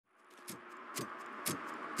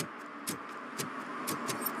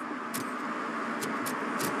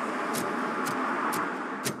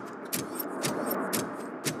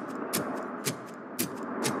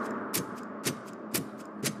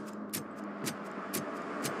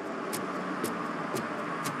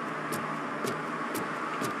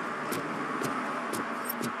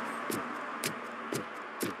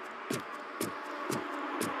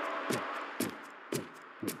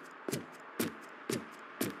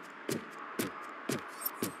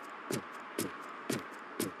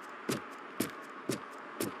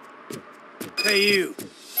Hey you,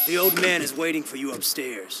 the old man is waiting for you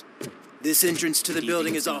upstairs. This entrance to the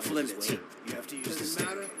building is off limits. You have to use the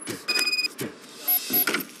staircase.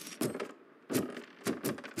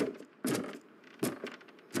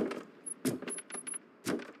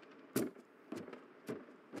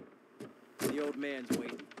 The old man's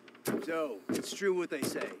waiting. So, it's true what they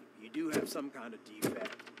say. You do have some kind of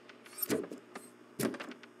defect.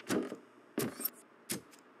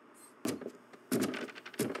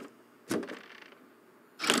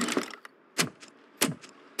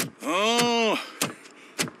 Oh,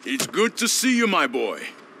 it's good to see you, my boy.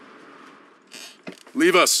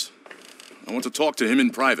 Leave us. I want to talk to him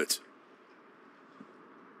in private.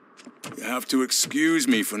 You have to excuse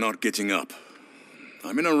me for not getting up.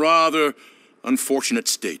 I'm in a rather unfortunate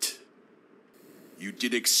state. You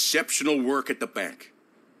did exceptional work at the bank.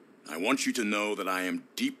 I want you to know that I am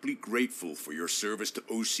deeply grateful for your service to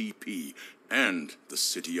OCP and the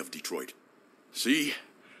city of Detroit. See,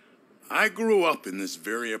 I grew up in this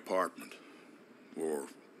very apartment, or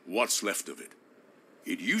what's left of it.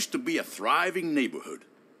 It used to be a thriving neighborhood.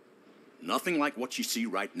 Nothing like what you see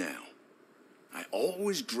right now. I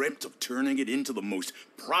always dreamt of turning it into the most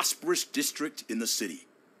prosperous district in the city.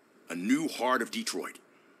 A new heart of Detroit.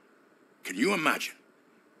 Can you imagine?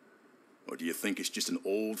 Or do you think it's just an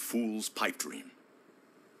old fool's pipe dream?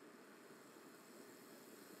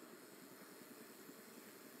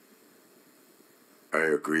 I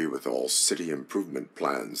agree with all city improvement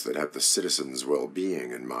plans that have the citizens'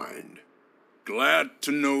 well-being in mind. Glad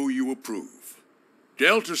to know you approve.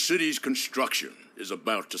 Delta City's construction is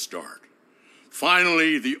about to start.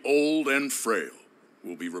 Finally, the old and frail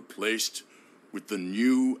will be replaced with the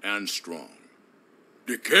new and strong.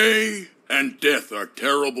 Decay and death are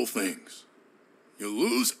terrible things. You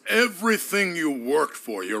lose everything you worked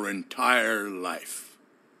for your entire life.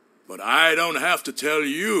 But I don't have to tell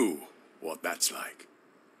you what that's like.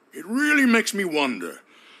 It really makes me wonder,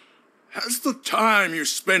 has the time you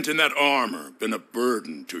spent in that armor been a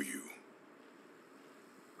burden to you?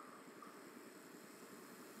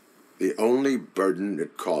 The only burden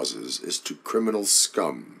it causes is to criminal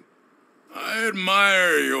scum. I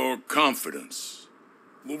admire your confidence.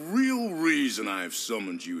 The real reason I've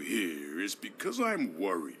summoned you here is because I'm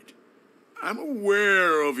worried. I'm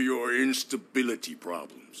aware of your instability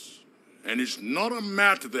problems, and it's not a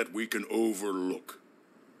matter that we can overlook.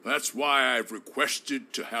 That's why I've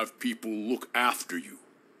requested to have people look after you.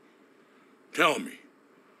 Tell me,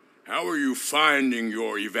 how are you finding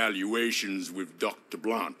your evaluations with Dr.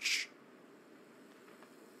 Blanche?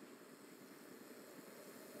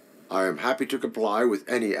 I am happy to comply with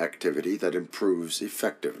any activity that improves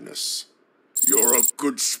effectiveness. You're a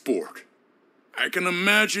good sport. I can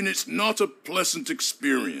imagine it's not a pleasant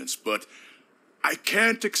experience, but I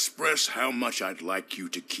can't express how much I'd like you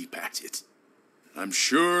to keep at it. I'm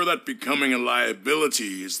sure that becoming a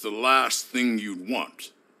liability is the last thing you'd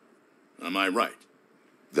want. Am I right?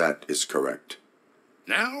 That is correct.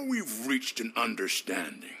 Now we've reached an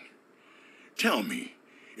understanding. Tell me,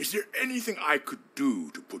 is there anything I could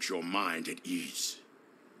do to put your mind at ease?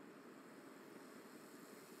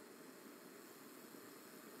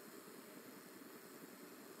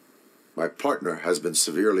 My partner has been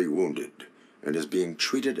severely wounded and is being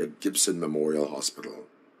treated at Gibson Memorial Hospital.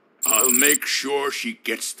 I'll make sure she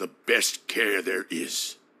gets the best care there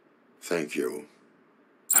is. Thank you.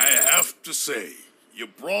 I have to say, you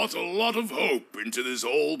brought a lot of hope into this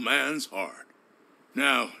old man's heart.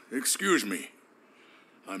 Now, excuse me.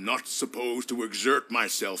 I'm not supposed to exert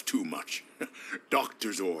myself too much.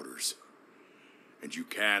 Doctor's orders. And you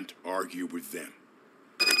can't argue with them.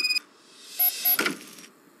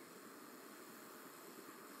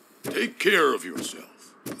 Take care of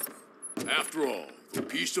yourself. After all, the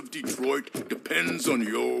peace of Detroit depends on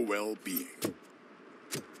your well-being.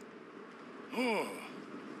 Oh.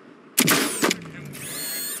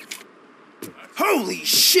 Holy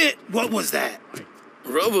shit! What was that?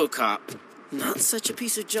 Robocop. Not such a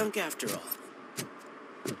piece of junk after all.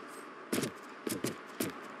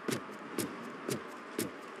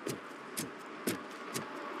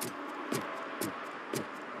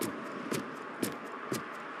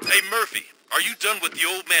 Hey Murphy, are you done with the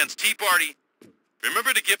old man's tea party?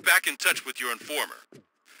 Remember to get back in touch with your informer.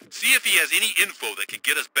 See if he has any info that could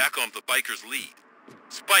get us back on the biker's lead.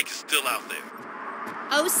 Spike is still out there.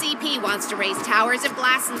 OCP wants to raise towers of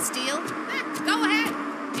glass and steel? Go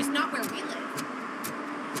ahead. Just not where we live.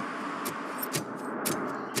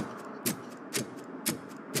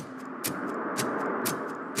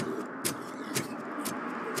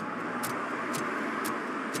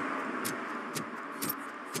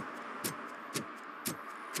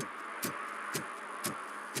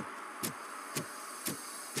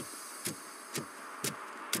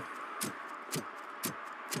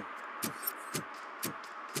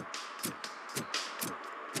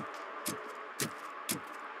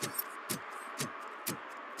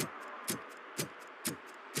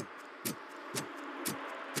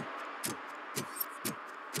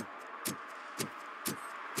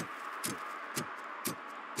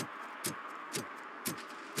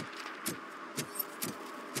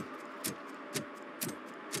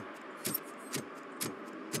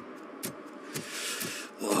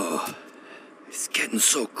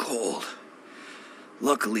 so cold.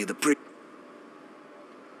 Luckily,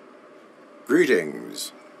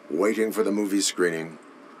 Greetings. Waiting for the movie screening.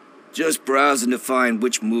 Just browsing to find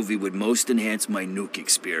which movie would most enhance my nuke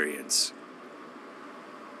experience.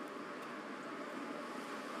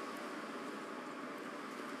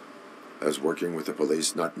 Has working with the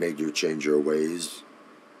police not made you change your ways?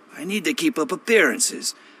 I need to keep up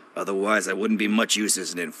appearances. Otherwise, I wouldn't be much use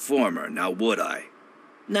as an informer, now would I?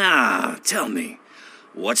 Nah, tell me.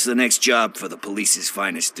 What's the next job for the police's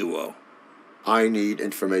finest duo? I need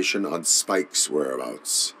information on Spike's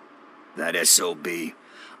whereabouts. That SOB.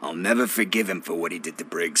 I'll never forgive him for what he did to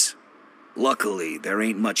Briggs. Luckily, there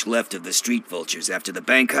ain't much left of the street vultures after the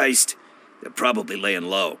bank heist. They're probably laying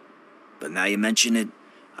low. But now you mention it,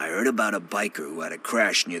 I heard about a biker who had a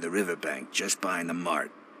crash near the riverbank just behind the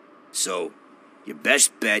mart. So, your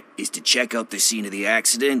best bet is to check out the scene of the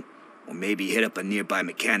accident, or maybe hit up a nearby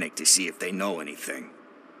mechanic to see if they know anything.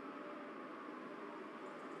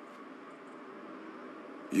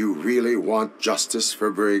 You really want justice for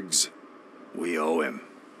Briggs? We owe him.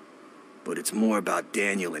 But it's more about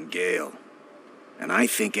Daniel and Gale. And I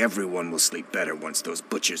think everyone will sleep better once those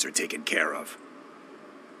butchers are taken care of.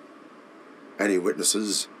 Any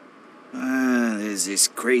witnesses? There's this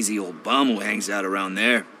crazy old bum who hangs out around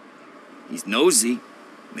there. He's nosy.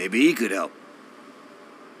 Maybe he could help.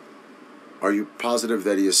 Are you positive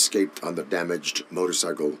that he escaped on the damaged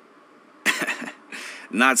motorcycle?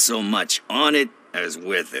 Not so much on it as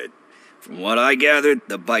with it. From what I gathered,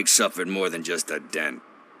 the bike suffered more than just a dent.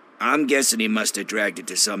 I'm guessing he must have dragged it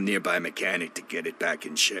to some nearby mechanic to get it back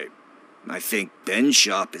in shape. I think Ben's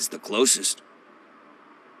shop is the closest.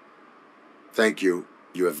 Thank you.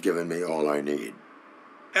 You have given me all I need.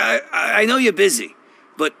 I know you're busy,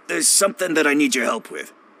 but there's something that I need your help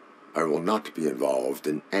with. I will not be involved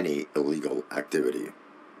in any illegal activity.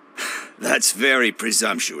 That's very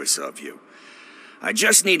presumptuous of you. I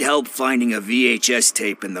just need help finding a VHS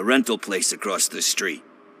tape in the rental place across the street.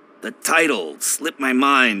 The title slipped my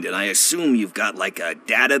mind, and I assume you've got like a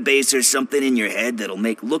database or something in your head that'll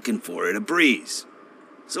make looking for it a breeze.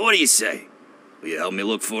 So what do you say? Will you help me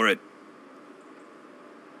look for it?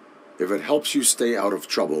 If it helps you stay out of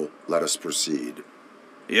trouble, let us proceed.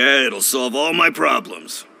 Yeah, it'll solve all my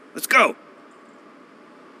problems. Let's go.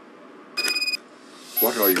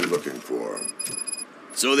 What are you looking for?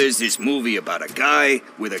 So there's this movie about a guy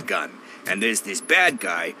with a gun, and there's this bad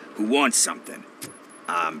guy who wants something.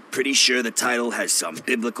 I'm pretty sure the title has some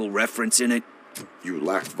biblical reference in it. You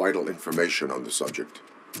lack vital information on the subject.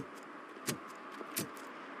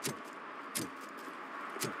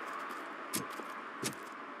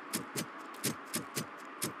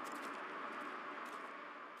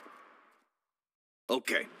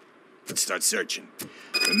 Okay, let's start searching.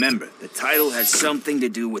 Remember, the title has something to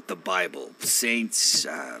do with the Bible, saints,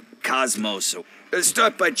 cosmos, so let's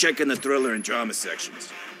start by checking the thriller and drama sections.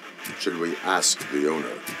 Should we ask the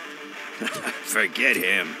owner? Forget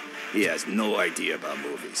him. He has no idea about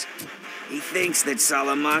movies. He thinks that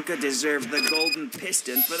Salamanca deserved the Golden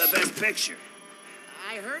Piston for the Best Picture.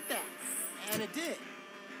 I heard that, and it did.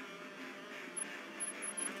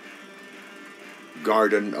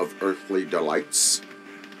 Garden of Earthly Delights?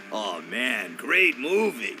 Oh man, great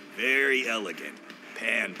movie. Very elegant.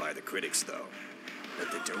 Panned by the critics, though.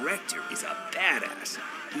 But the director is a badass.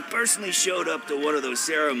 He personally showed up to one of those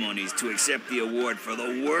ceremonies to accept the award for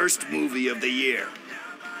the worst movie of the year.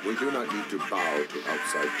 We do not need to bow to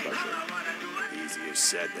outside pressure. Easier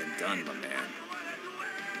said than done, my man.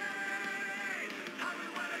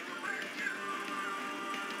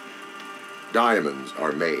 Diamonds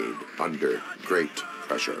are made under great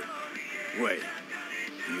pressure. Wait,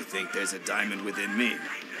 do you think there's a diamond within me?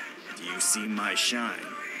 Do you see my shine?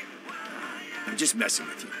 I'm just messing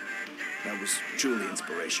with you. That was truly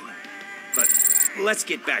inspirational. But let's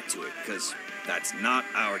get back to it, because that's not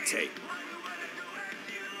our tape.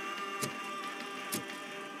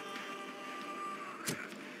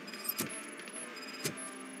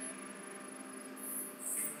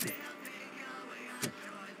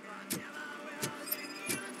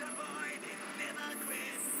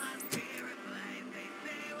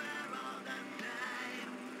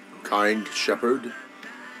 Kind Shepherd?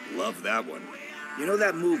 Love that one. You know,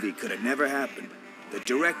 that movie could have never happened. The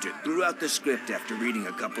director threw out the script after reading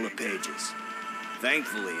a couple of pages.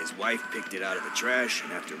 Thankfully, his wife picked it out of the trash,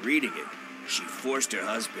 and after reading it, she forced her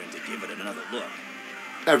husband to give it another look.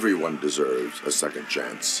 Everyone deserves a second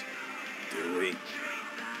chance. Do we?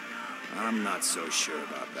 I'm not so sure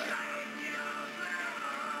about that.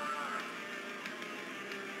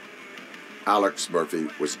 Alex Murphy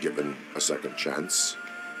was given a second chance.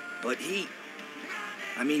 But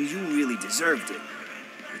I mean, you really deserved it.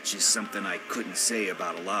 which is something I couldn't say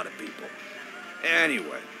about a lot of people.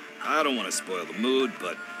 Anyway, I don't want to spoil the mood,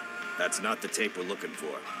 but that's not the tape we're looking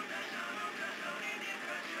for.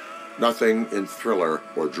 Nothing in thriller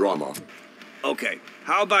or drama. Okay,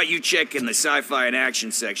 how about you check in the sci-fi and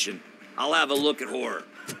action section? I'll have a look at horror.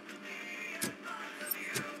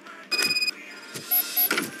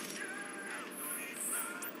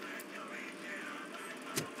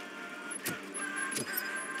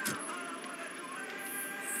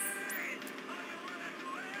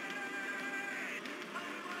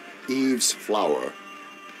 Eve's Flower.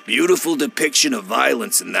 Beautiful depiction of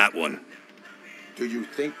violence in that one. Do you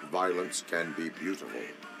think violence can be beautiful?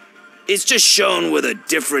 It's just shown with a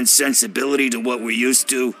different sensibility to what we're used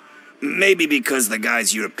to. Maybe because the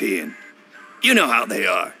guy's European. You know how they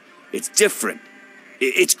are. It's different.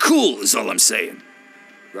 It's cool, is all I'm saying.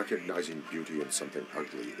 Recognizing beauty in something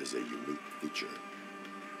ugly is a unique feature.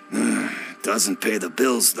 Doesn't pay the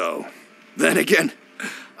bills, though. Then again,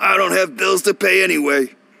 I don't have bills to pay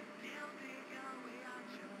anyway.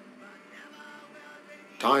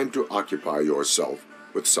 Time to occupy yourself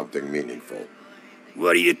with something meaningful.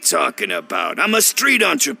 What are you talking about? I'm a street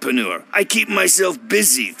entrepreneur. I keep myself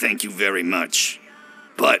busy, thank you very much.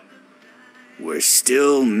 But we're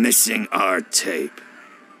still missing our tape.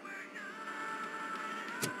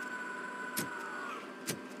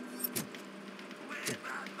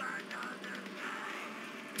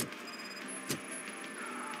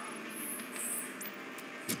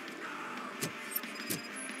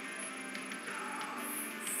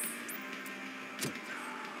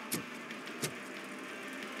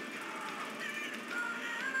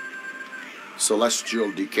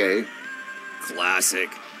 Celestial Decay. Classic.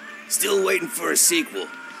 Still waiting for a sequel.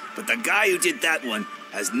 But the guy who did that one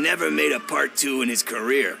has never made a part 2 in his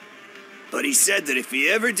career. But he said that if he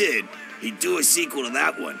ever did, he'd do a sequel to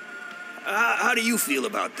that one. How do you feel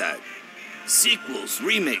about that? Sequels,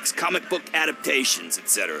 remakes, comic book adaptations,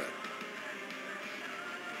 etc.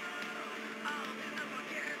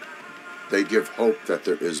 They give hope that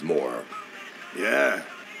there is more. Yeah.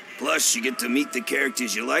 Plus, you get to meet the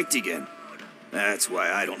characters you liked again. That's why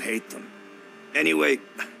I don't hate them. Anyway,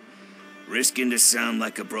 risking to sound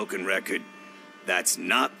like a broken record, that's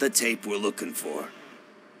not the tape we're looking for.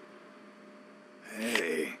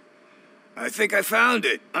 Hey, I think I found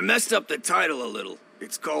it. I messed up the title a little.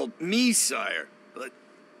 It's called Me, Sire, but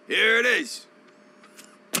here it is.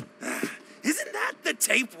 Isn't that the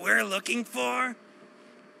tape we're looking for?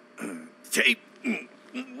 Tape?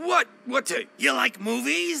 What? What tape? You like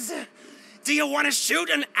movies? Do you want to shoot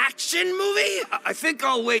an action movie? I think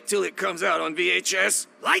I'll wait till it comes out on VHS.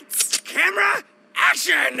 Lights, camera,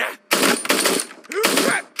 action!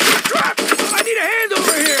 Crap! Crap! I need a hand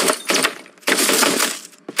over here!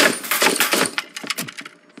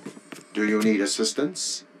 Do you need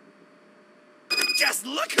assistance? Just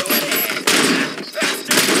look who it is!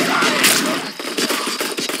 Bastard!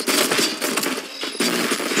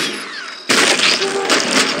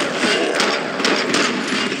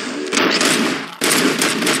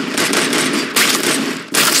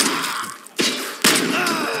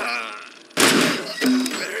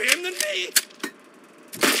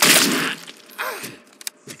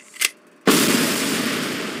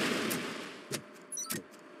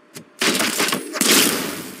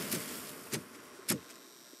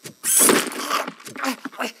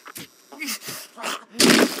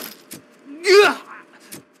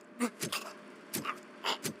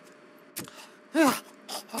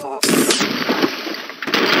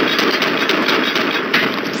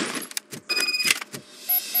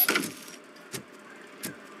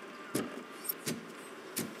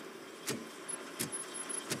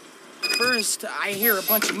 First, I hear a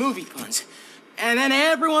bunch of movie puns, and then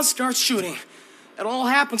everyone starts shooting. It all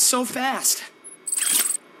happens so fast.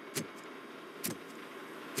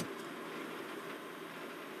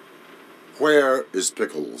 Where is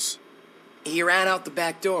Pickles? He ran out the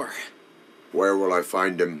back door. Where will I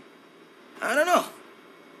find him? I don't know.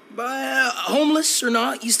 But homeless or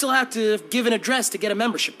not, you still have to give an address to get a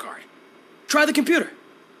membership card. Try the computer.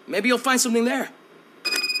 Maybe you'll find something there.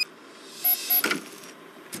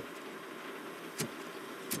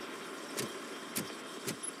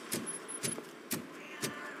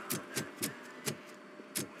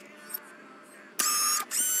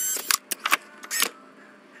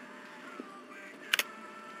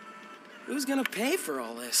 Who's gonna pay for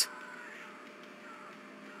all this?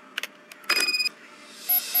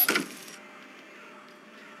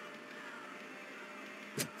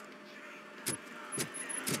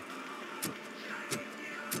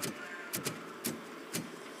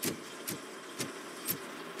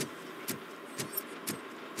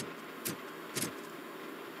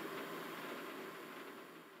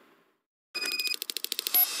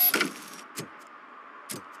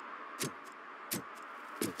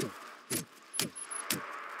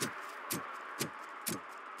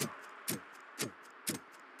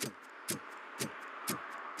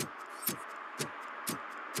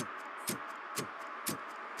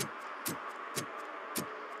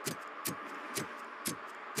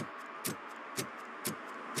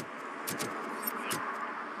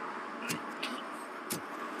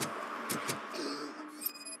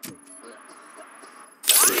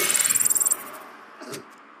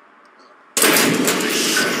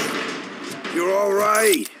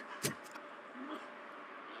 right.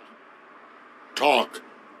 Talk.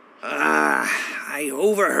 I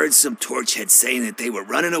overheard some torchheads saying that they were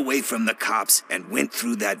running away from the cops and went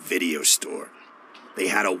through that video store. They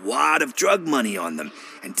had a wad of drug money on them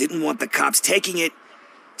and didn't want the cops taking it,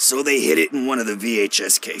 so they hid it in one of the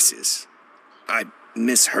VHS cases. I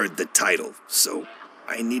misheard the title, so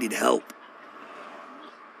I needed help.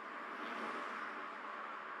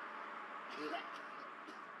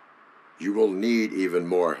 You will need even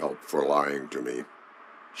more help for lying to me.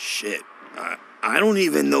 Shit, I don't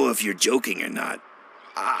even know if you're joking or not.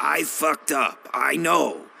 I fucked up, I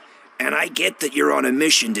know. And I get that you're on a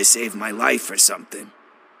mission to save my life or something.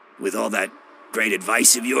 With all that great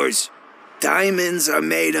advice of yours, diamonds are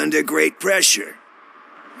made under great pressure.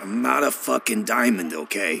 I'm not a fucking diamond,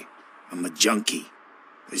 okay? I'm a junkie.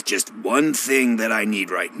 There's just one thing that I need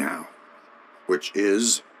right now. Which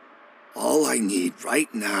is? All I need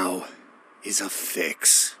right now is a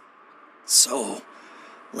fix. So,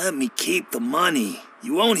 let me keep the money.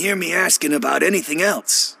 You won't hear me asking about anything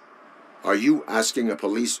else. Are you asking a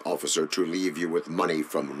police officer to leave you with money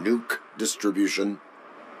from nuke distribution?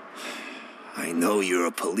 I know you're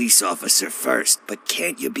a police officer first, but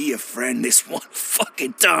can't you be a friend this one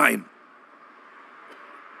fucking time?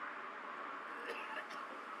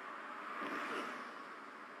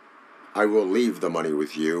 I will leave the money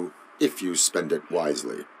with you if you spend it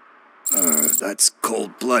wisely. That's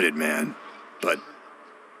cold-blooded, man. But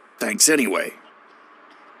thanks anyway.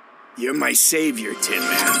 You're my savior, Tin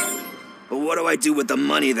Man. But what do I do with the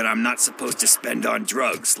money that I'm not supposed to spend on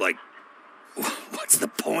drugs? Like, what's the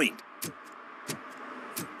point?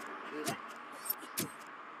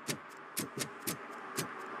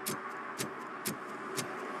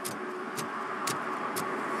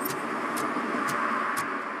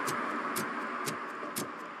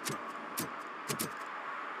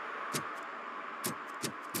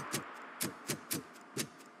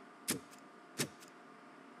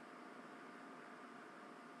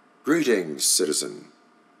 Greetings, citizen.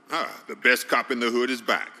 The best cop in the hood is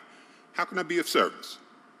back. How can I be of service?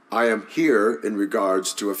 I am here in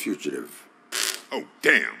regards to a fugitive. Oh,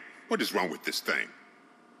 damn. What is wrong with this thing?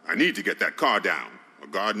 I need to get that car down, or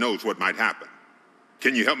God knows what might happen.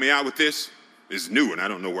 Can you help me out with this? It's new and I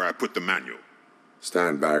don't know where I put the manual.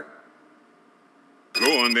 Stand back.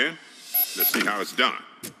 Go on then. Let's see how it's done.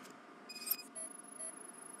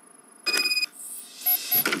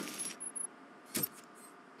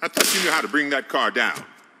 I thought you knew how to bring that car down.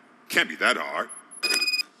 Can't be that hard.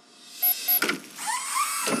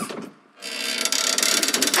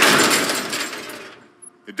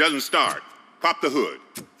 It doesn't start. Pop the hood.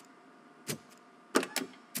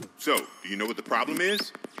 So, do you know what the problem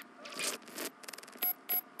is?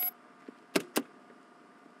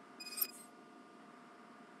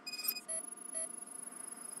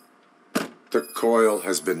 The coil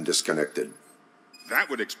has been disconnected. That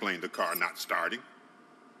would explain the car not starting.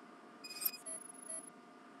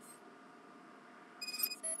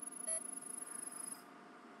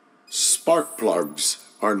 Spark plugs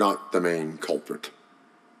are not the main culprit.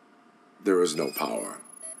 There is no power.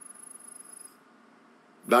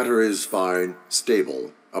 Battery is fine,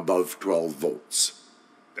 stable, above 12 volts.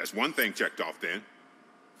 That's one thing checked off then.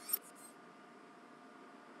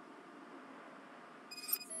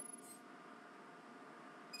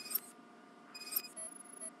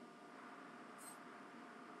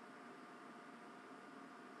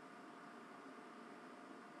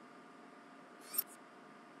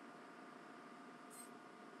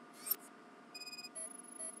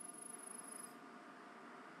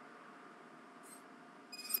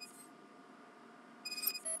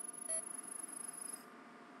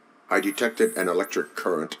 I detected an electric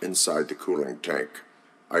current inside the cooling tank.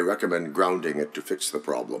 I recommend grounding it to fix the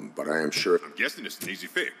problem, but I am sure... I'm guessing it's an easy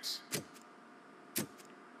fix.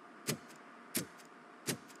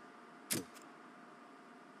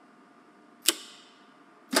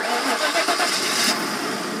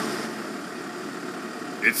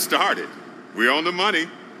 It started. We're on the money.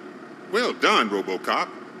 Well done, Robocop.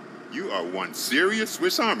 You are one serious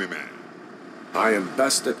Swiss Army man. I am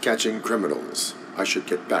best at catching criminals. I should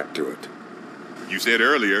get back to it. You said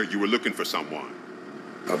earlier you were looking for someone.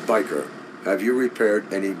 A biker. Have you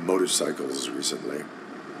repaired any motorcycles recently?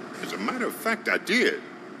 As a matter of fact, I did.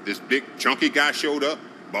 This big, chunky guy showed up.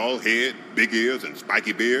 Bald head, big ears, and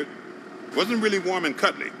spiky beard. Wasn't really warm and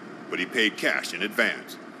cuddly, but he paid cash in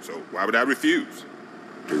advance. So why would I refuse?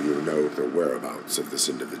 Do you know the whereabouts of this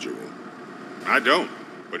individual? I don't,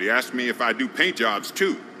 but he asked me if I do paint jobs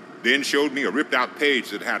too. Then showed me a ripped-out page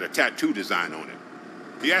that had a tattoo design on it.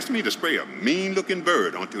 He asked me to spray a mean-looking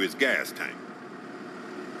bird onto his gas tank.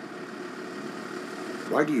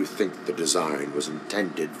 Why do you think the design was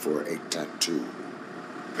intended for a tattoo?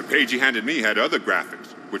 The page he handed me had other graphics,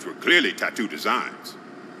 which were clearly tattoo designs.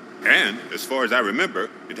 And, as far as I remember,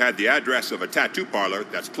 it had the address of a tattoo parlor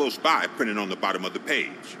that's close by printed on the bottom of the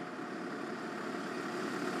page.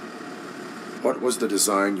 What was the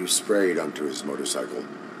design you sprayed onto his motorcycle?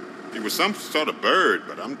 It was some sort of bird,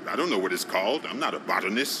 but I don't know what it's called. I'm not a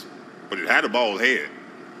botanist. But it had a bald head.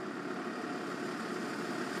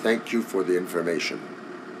 Thank you for the information.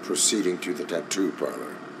 Proceeding to the tattoo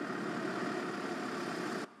parlor.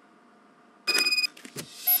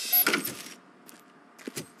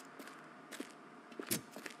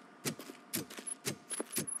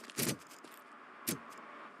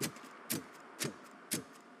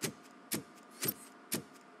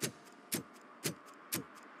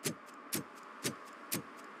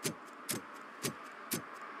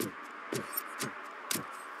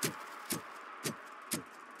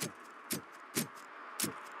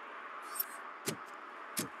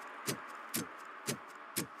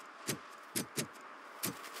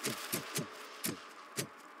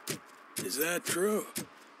 Is that true?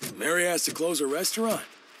 Mary has to close her restaurant?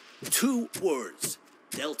 2 words.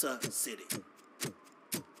 Delta City.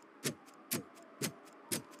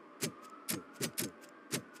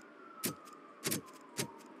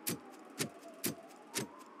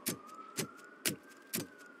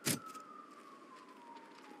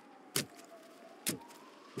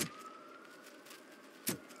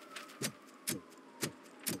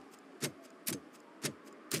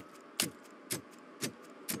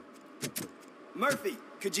 Murphy,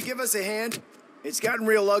 could you give us a hand? It's gotten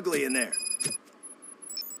real ugly in there.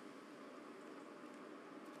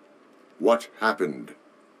 What happened?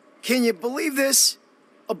 Can you believe this?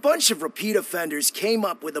 A bunch of repeat offenders came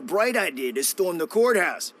up with a bright idea to storm the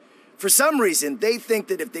courthouse. For some reason, they think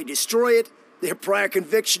that if they destroy it, their prior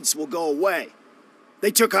convictions will go away. They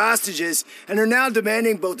took hostages and are now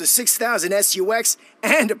demanding both a 6,000 SUX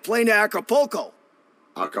and a plane to Acapulco.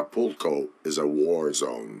 Acapulco is a war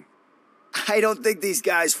zone. I don't think these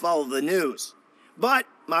guys follow the news. But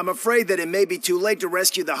I'm afraid that it may be too late to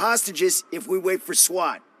rescue the hostages if we wait for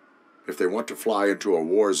SWAT. If they want to fly into a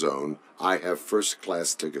war zone, I have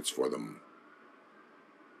first-class tickets for them.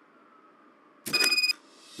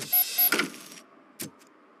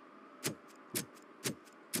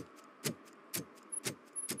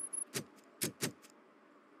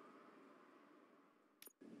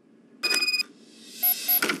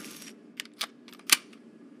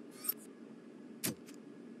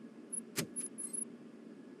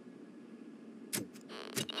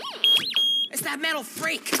 It's that metal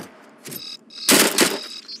freak!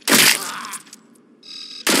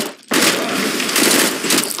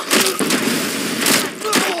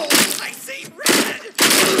 I see red!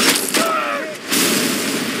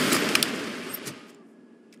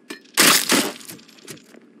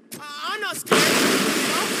 I'm not scared.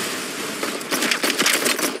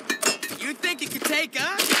 You think you can take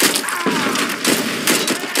us?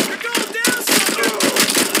 You're going down, sucker!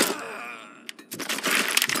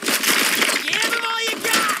 Give him all you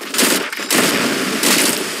got!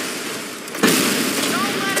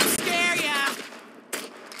 Don't let him scare ya!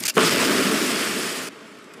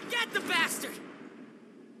 Get the bastard!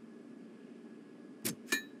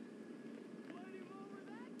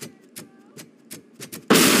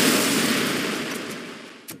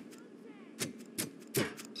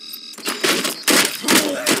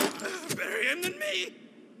 Better him than me!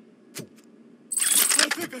 I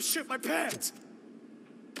think I shit my pants!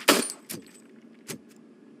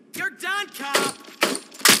 You're done, cop!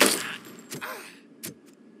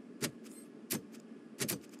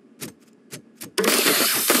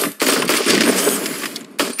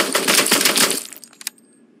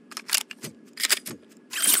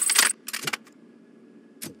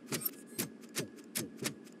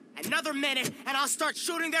 Another minute, and I'll start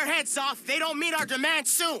shooting their heads off if they don't meet our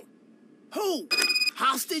demands soon. Who?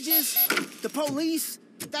 Hostages? The police?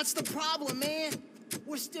 That's the problem, man.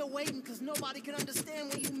 We're still waiting because nobody can understand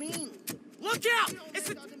what you mean. Look out! It's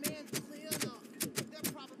a... Our demands clear enough.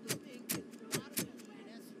 They're probably thinking,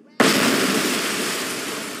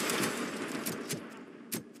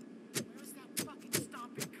 Where's that fucking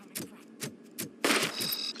stomping coming from?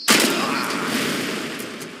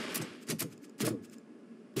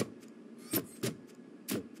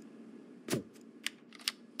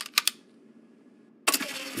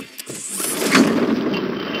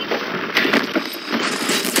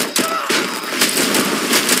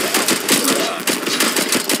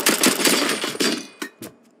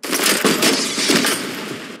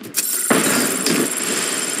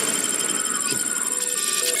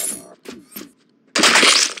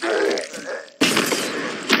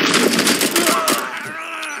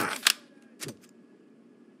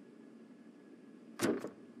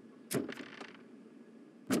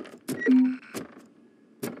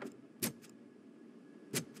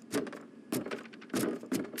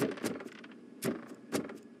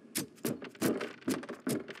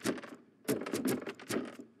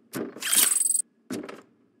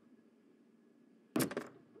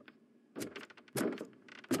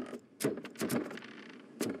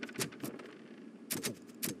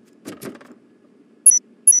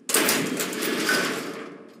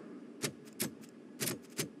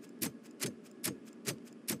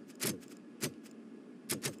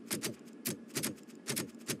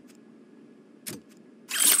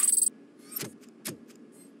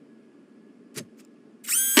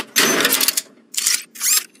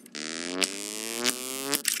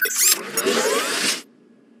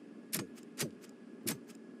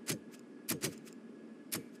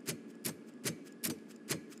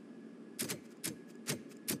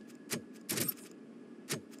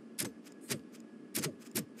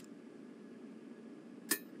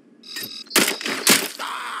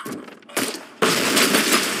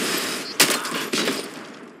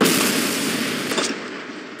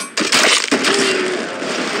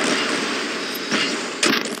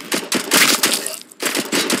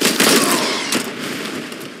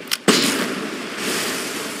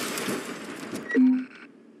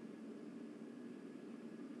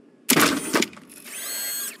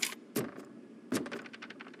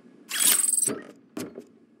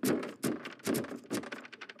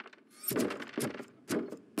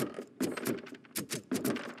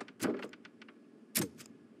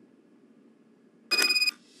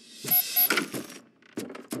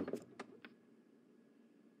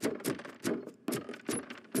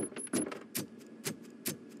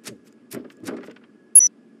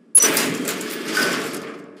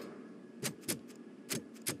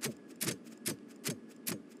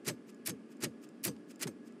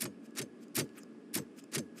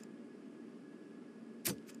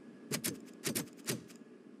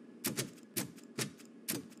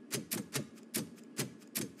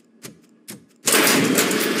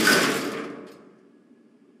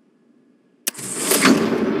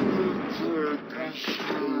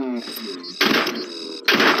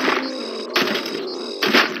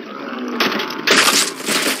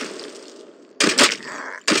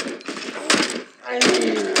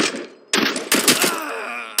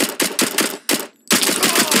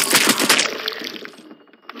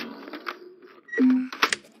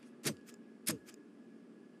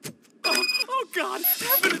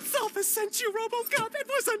 God! Heaven itself has sent you, Robocop! It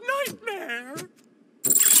was a nightmare!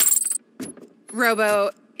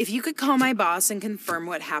 Robo, if you could call my boss and confirm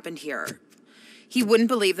what happened here. He wouldn't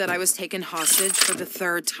believe that I was taken hostage for the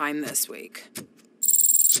 3rd time this week.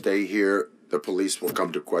 Stay here. The police will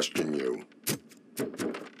come to question you.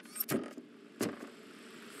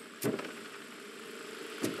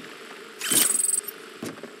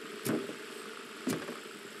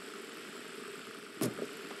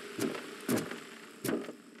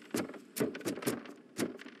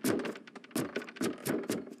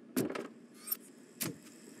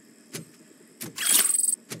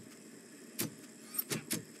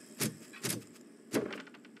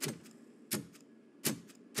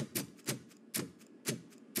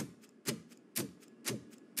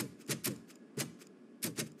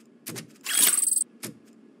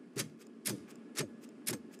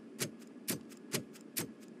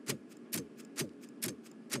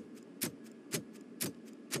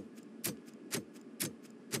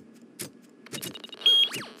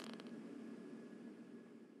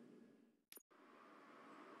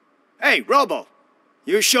 Hey, Robo,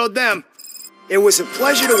 you showed them. It was a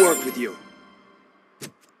pleasure to work with you.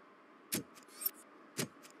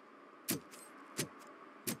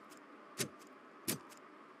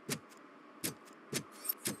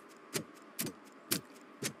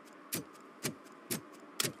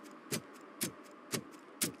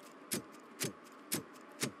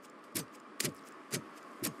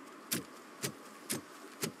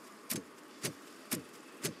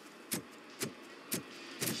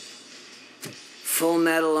 Full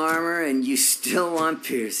metal armor and you still want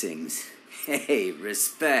piercings. Hey,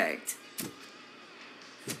 respect.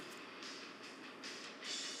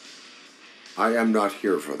 I am not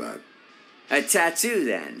here for that. A tattoo,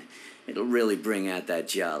 then. It'll really bring out that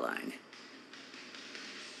jawline.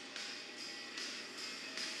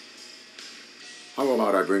 How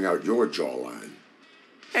about I bring out your jawline?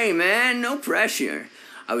 Hey, man, no pressure.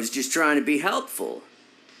 I was just trying to be helpful.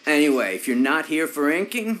 Anyway, if you're not here for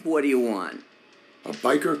inking, what do you want? A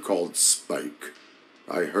biker called Spike.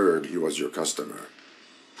 I heard he was your customer.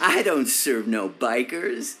 I don't serve no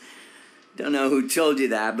bikers. Don't know who told you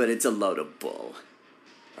that, but it's a load of bull.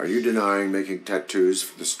 Are you denying making tattoos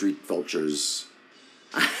for the street vultures?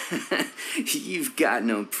 You've got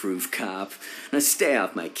no proof, cop. Now stay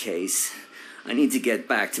off my case. I need to get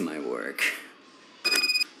back to my work.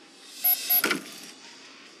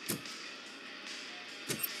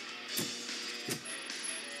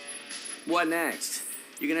 What next?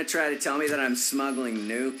 You gonna try to tell me that I'm smuggling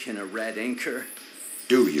nuke in a red inker?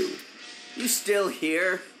 Do you? You still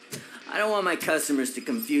here? I don't want my customers to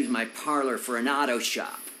confuse my parlor for an auto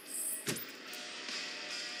shop.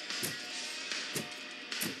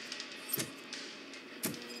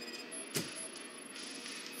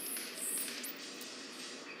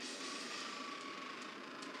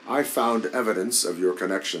 I found evidence of your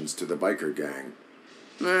connections to the biker gang.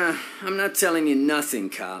 I'm not telling you nothing,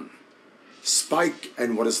 cop. Spike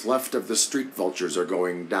and what is left of the street vultures are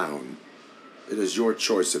going down. It is your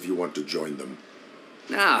choice if you want to join them.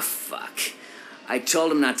 Ah, fuck. I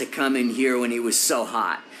told him not to come in here when he was so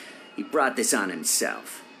hot. He brought this on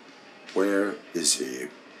himself. Where is he?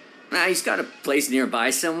 He's got a place nearby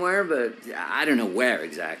somewhere, but I don't know where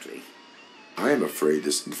exactly. I am afraid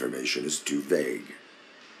this information is too vague.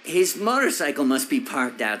 His motorcycle must be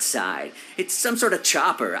parked outside. It's some sort of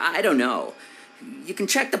chopper. I don't know. You can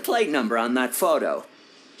check the plate number on that photo.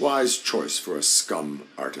 Wise choice for a scum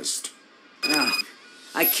artist. Oh,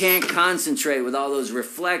 I can't concentrate with all those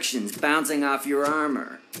reflections bouncing off your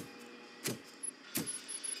armor.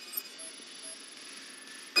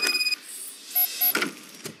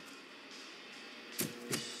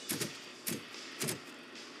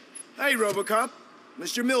 Hey, Robocop.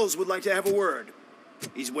 Mr. Mills would like to have a word.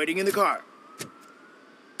 He's waiting in the car.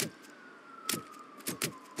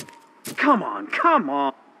 Come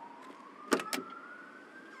on.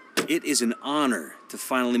 It is an honor to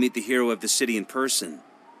finally meet the hero of the city in person.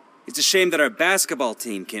 It's a shame that our basketball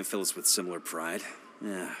team can't fill us with similar pride.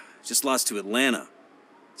 Yeah, just lost to Atlanta.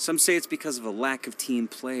 Some say it's because of a lack of team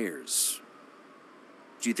players.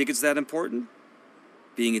 Do you think it's that important?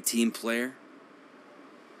 Being a team player?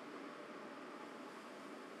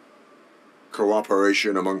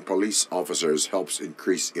 Cooperation among police officers helps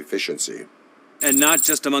increase efficiency. And not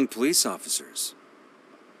just among police officers.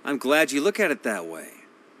 I'm glad you look at it that way.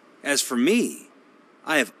 As for me,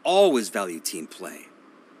 I have always valued team play.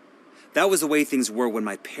 That was the way things were when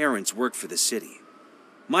my parents worked for the city.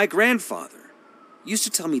 My grandfather used to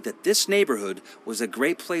tell me that this neighborhood was a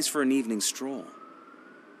great place for an evening stroll.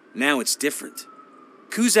 Now it's different.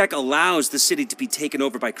 Cusack allows the city to be taken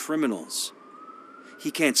over by criminals. he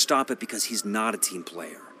can't stop it because he's not a team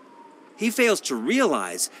player. He fails to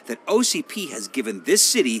realize that OCP has given this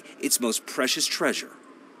city its most precious treasure.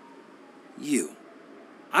 You.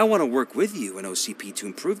 I want to work with you and OCP to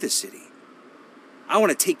improve this city. I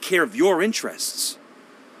want to take care of your interests.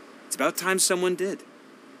 It's about time someone did.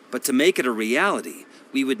 But to make it a reality,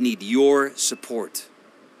 we would need your support.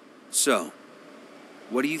 So,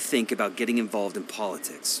 what do you think about getting involved in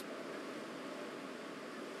politics?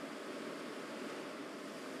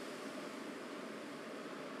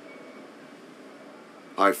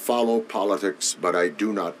 I follow politics, but I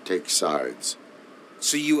do not take sides.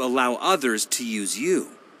 So you allow others to use you,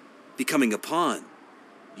 becoming a pawn.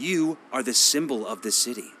 You are the symbol of the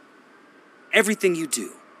city. Everything you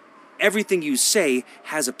do, everything you say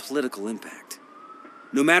has a political impact.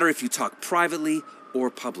 No matter if you talk privately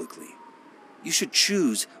or publicly, you should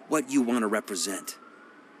choose what you want to represent.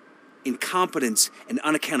 Incompetence and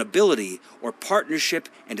unaccountability, or partnership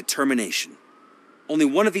and determination. Only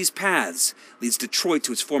one of these paths leads Detroit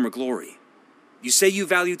to its former glory. You say you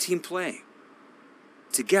value team play.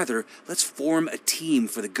 Together, let's form a team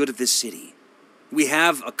for the good of this city. We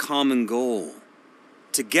have a common goal.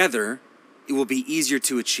 Together, it will be easier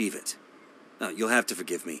to achieve it. Now, you'll have to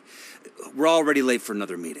forgive me. We're already late for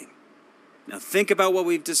another meeting. Now think about what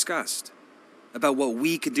we've discussed. About what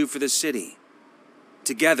we can do for this city.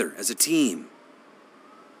 Together, as a team.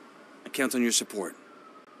 I count on your support.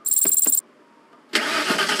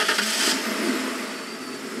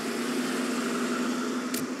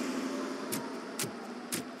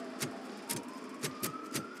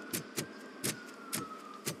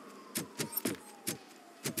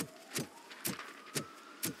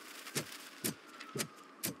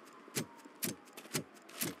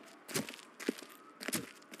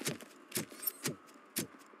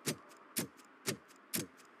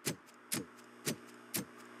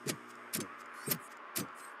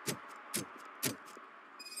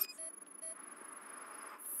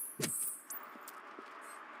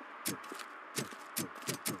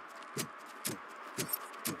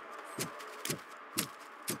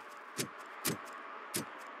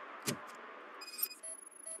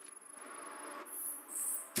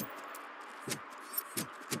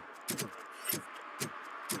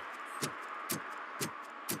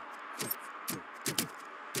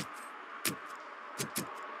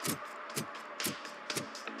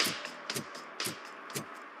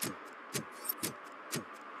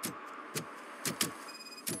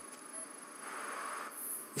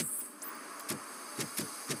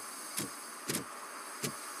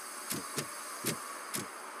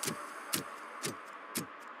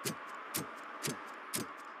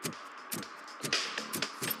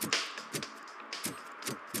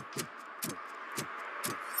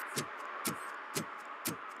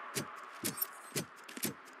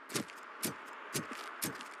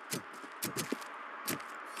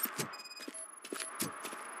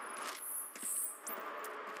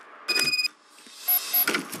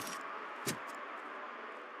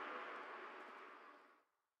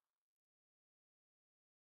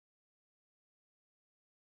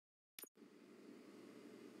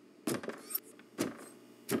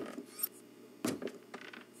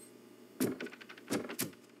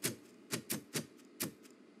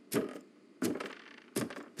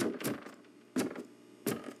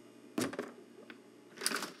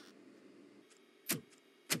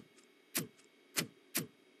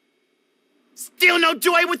 Still no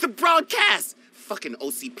joy with the broadcast! Fucking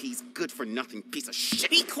OCP's good-for-nothing piece of shit.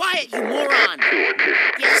 Be quiet, you moron!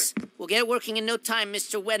 Yes, we'll get it working in no time,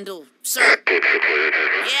 Mr. Wendell. Sir.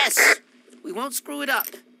 Yes, we won't screw it up.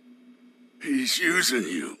 He's using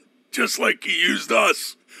you, just like he used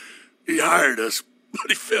us. He hired us, but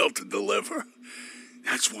he failed to deliver.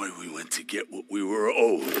 That's why we went to get what we were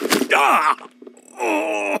owed. Ah!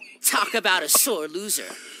 Oh! Talk about a sore loser.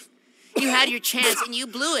 You had your chance and you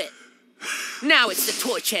blew it. Now it's the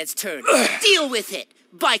toy chance turn. Deal with it,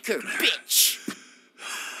 biker bitch.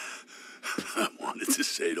 I wanted to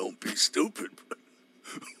say don't be stupid, but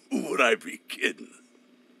would I be kidding?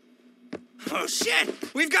 Oh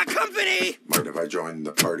shit! We've got company! Mind if I join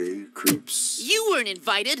the party, creeps? You weren't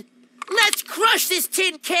invited. Let's crush this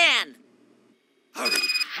tin can!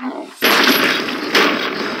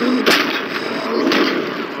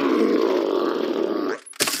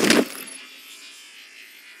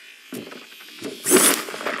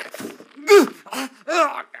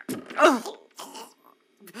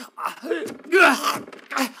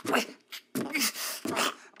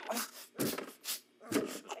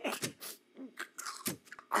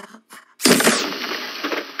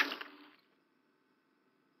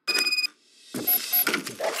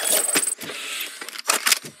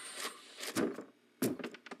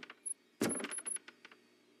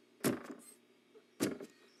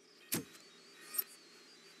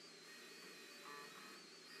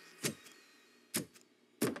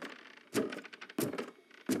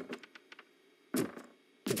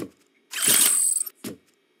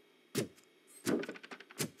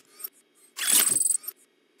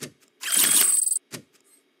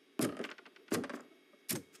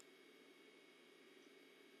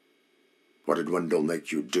 What did Wendell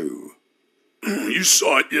make you do? You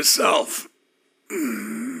saw it yourself. He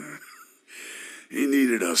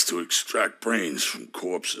needed us to extract brains from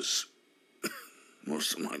corpses.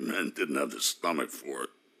 Most of my men didn't have the stomach for it.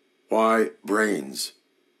 Why brains?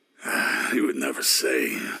 He would never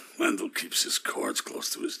say. Wendell keeps his cards close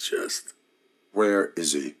to his chest. Where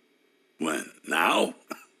is he? When? Now?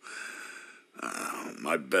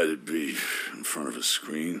 I bet it'd be in front of a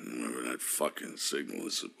screen, wherever that fucking signal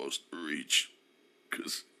is supposed to reach.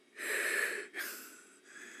 'Cause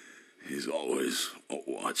he's always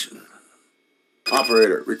watching.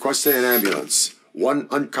 Operator, requesting an ambulance. One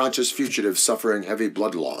unconscious fugitive suffering heavy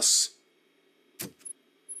blood loss.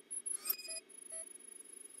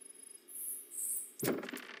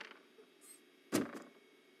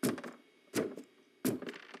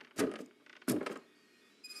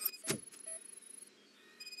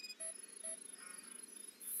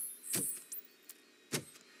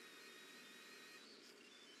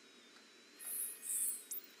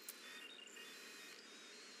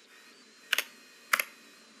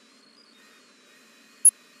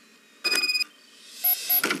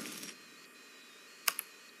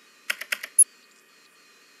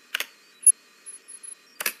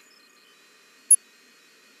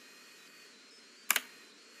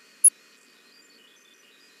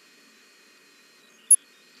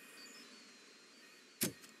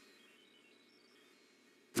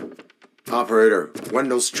 Operator,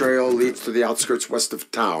 Wendell's trail leads to the outskirts west of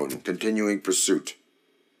town. Continuing pursuit.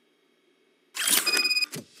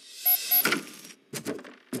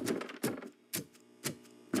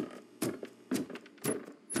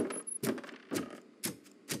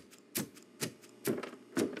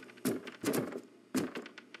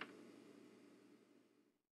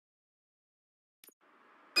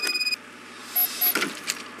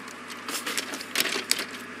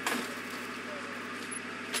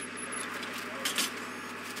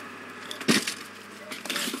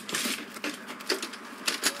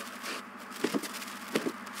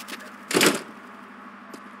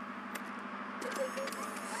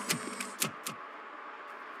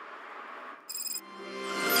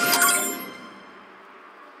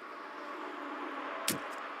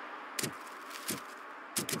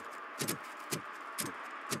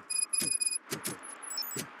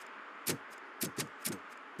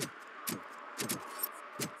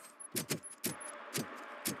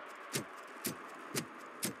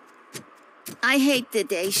 I hate the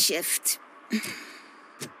day shift.